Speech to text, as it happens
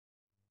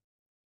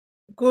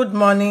Good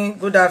morning,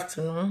 good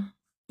afternoon,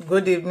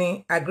 good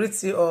evening. I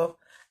greet you all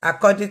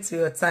according to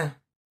your time.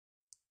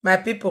 My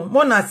people,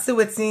 mona see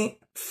wetin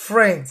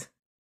friend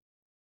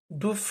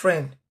do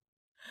friend.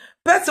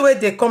 Person wey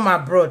dey come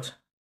abroad.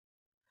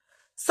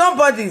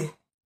 Somebody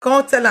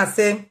come tell and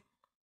say,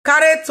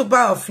 carry tuber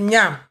of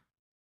yam,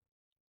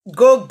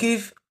 go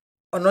give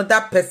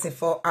another person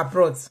for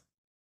abroad.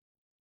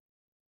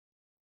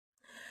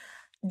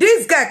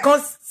 This guy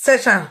come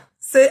session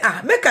say,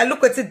 make I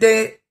look wetin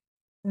dey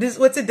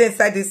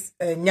inside this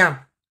yam.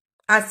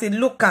 As he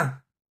look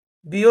am,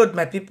 behold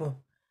my people,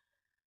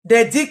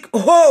 they dig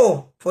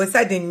hole for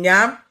inside the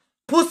yam,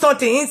 put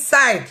something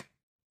inside.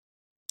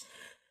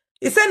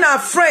 He said, now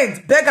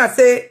friend beg and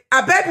say,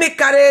 I beg me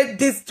carry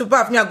this tuber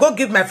of yam, go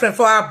give my friend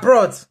for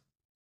abroad.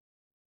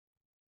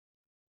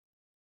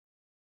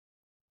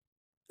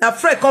 Now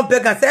friend come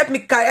beg and say, help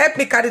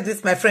me carry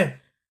this, my friend.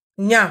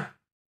 Yam.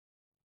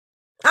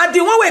 And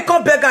the one way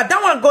come beg and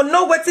that one go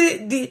know what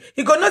he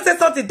go know say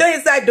something there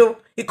inside though.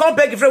 He come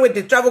beg a friend with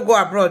the travel go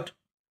abroad.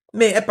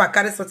 May help her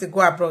carry something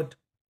go abroad.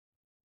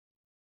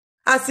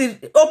 As he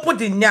open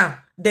the yam,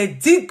 they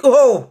dig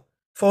hole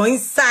for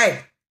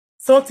inside.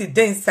 Something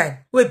there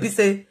inside. We be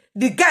say,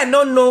 the guy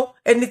don't know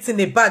anything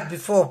about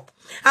before.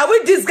 And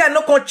with this guy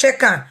no come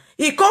check am.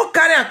 He come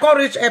carry and come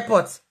reach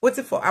airport.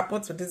 Waiting for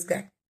happen to this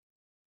guy.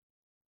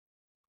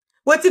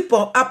 Waiting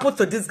for happen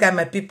to this guy,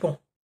 my people.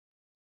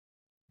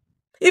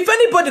 If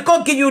anybody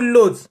can't give you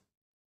loads,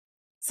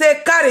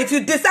 say carry. If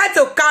you decide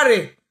to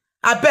carry,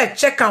 I bet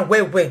check am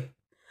well.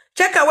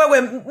 Check am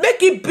well.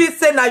 Make it be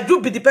say now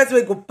you be the person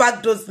who go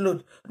pack those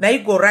loads. Now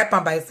you go write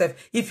am by yourself.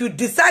 If you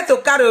decide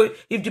to carry,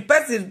 if the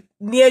person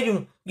near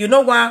you, you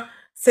don't want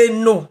say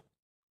no.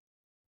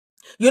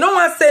 You don't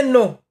want say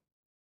no.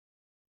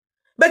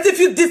 But if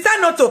you decide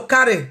not to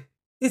carry,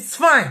 it's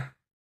fine.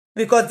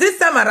 Because this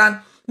time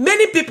around,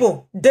 many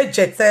people, they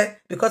jet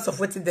because of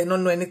what they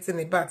don't know anything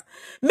about.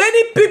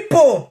 Many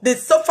people, they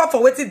suffer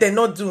for what they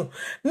not do.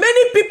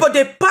 Many people,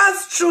 they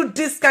pass through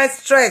this kind of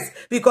stress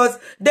because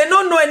they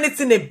don't know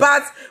anything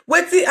about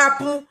what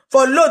happen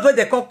for load where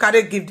they can't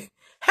carry give them.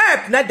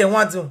 Help, not they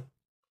want to.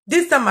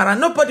 This time around,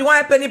 nobody want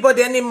help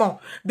anybody anymore.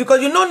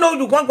 Because you don't know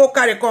you want to go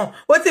carry come.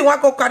 What you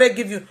want to carry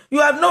give you. You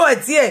have no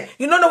idea.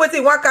 You don't know what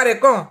you want carry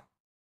come.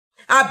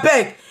 I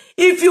beg.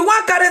 If you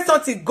want carry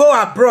something,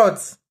 go abroad.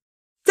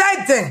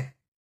 Tell them.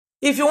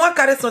 If you want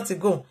carry something,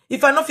 go.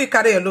 If I know if you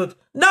carry a load,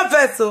 no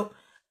vessel,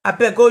 I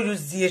beg go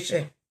use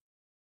DHL.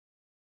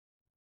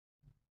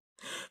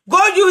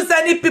 Go use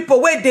any people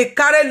where they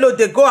carry load,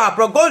 they go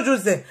abroad. Go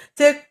use them.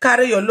 Take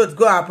carry your load,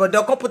 go abroad.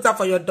 They'll come put up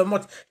for your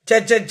domot.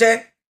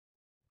 Je.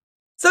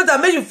 So that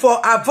make you for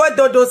avoid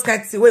all those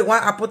kinds of things where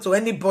want happen to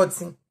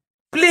anybody.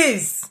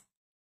 Please.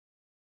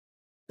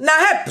 Now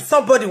help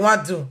somebody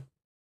want to.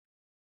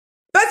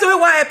 Person we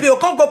want help you,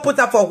 can't go put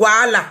up for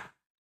wahala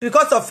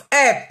because of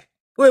help.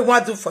 We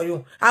want to do for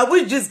you. I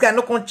wish this guy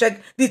no can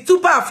check the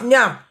tuber of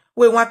yam.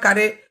 We want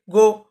carry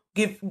go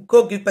give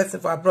person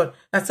for abroad.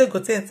 Now say go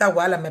take inside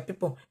wahala, my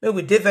people. May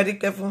we be very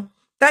careful.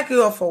 Thank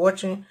you all for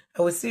watching.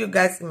 I will see you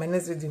guys in my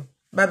next video.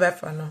 Bye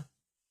for now.